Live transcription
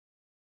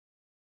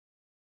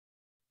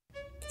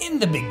In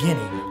the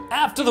beginning,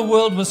 after the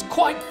world was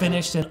quite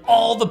finished and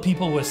all the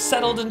people were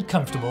settled and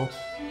comfortable,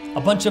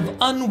 a bunch of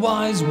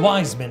unwise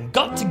wise men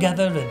got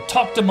together and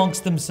talked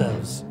amongst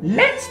themselves.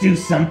 Let's do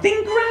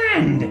something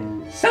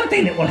grand,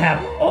 something that will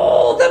have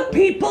all the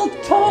people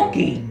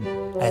talking.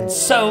 And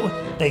so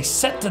they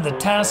set to the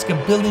task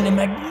of building a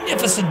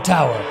magnificent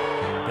tower,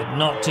 but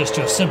not just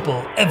your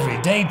simple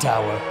everyday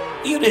tower.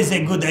 Here is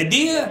a good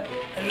idea.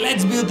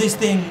 Let's build this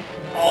thing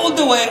all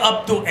the way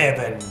up to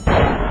heaven.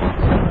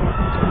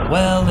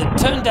 Well, it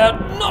turned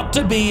out not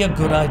to be a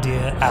good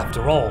idea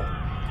after all.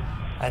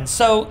 And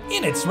so,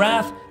 in its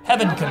wrath,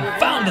 heaven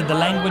confounded the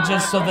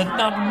languages so that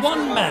not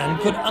one man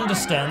could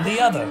understand the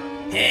other.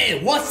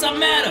 Hey, what's the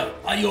matter?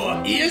 Are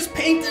your ears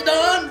painted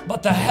on?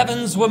 But the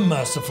heavens were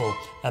merciful,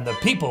 and the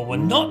people were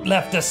not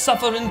left to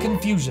suffer in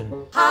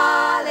confusion.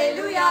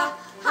 Hallelujah,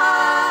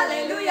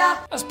 hallelujah.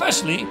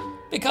 Especially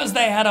because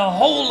they had a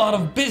whole lot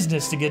of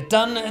business to get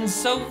done and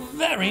so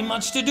very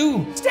much to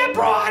do. Step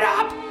right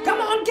up!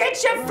 Come on,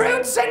 get your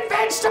fruits and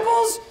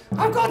vegetables!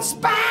 I've got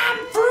spam,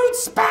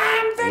 fruits,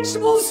 spam,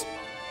 vegetables,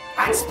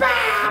 and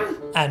spam!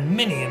 And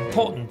many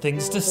important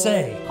things to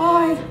say.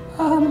 I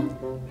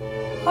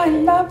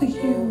love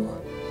you.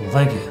 Well,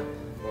 thank you.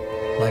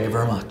 Thank you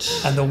very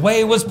much. And the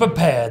way was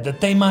prepared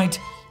that they might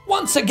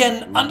once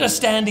again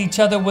understand each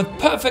other with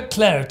perfect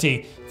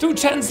clarity through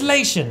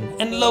translation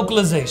and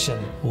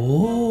localization.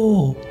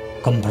 Oh,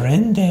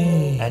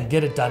 comprende. And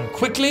get it done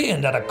quickly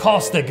and at a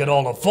cost they could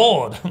all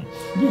afford.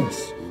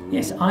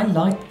 Yes, I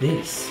like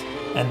this.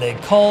 And they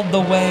called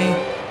the way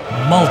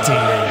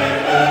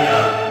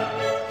multi-lane.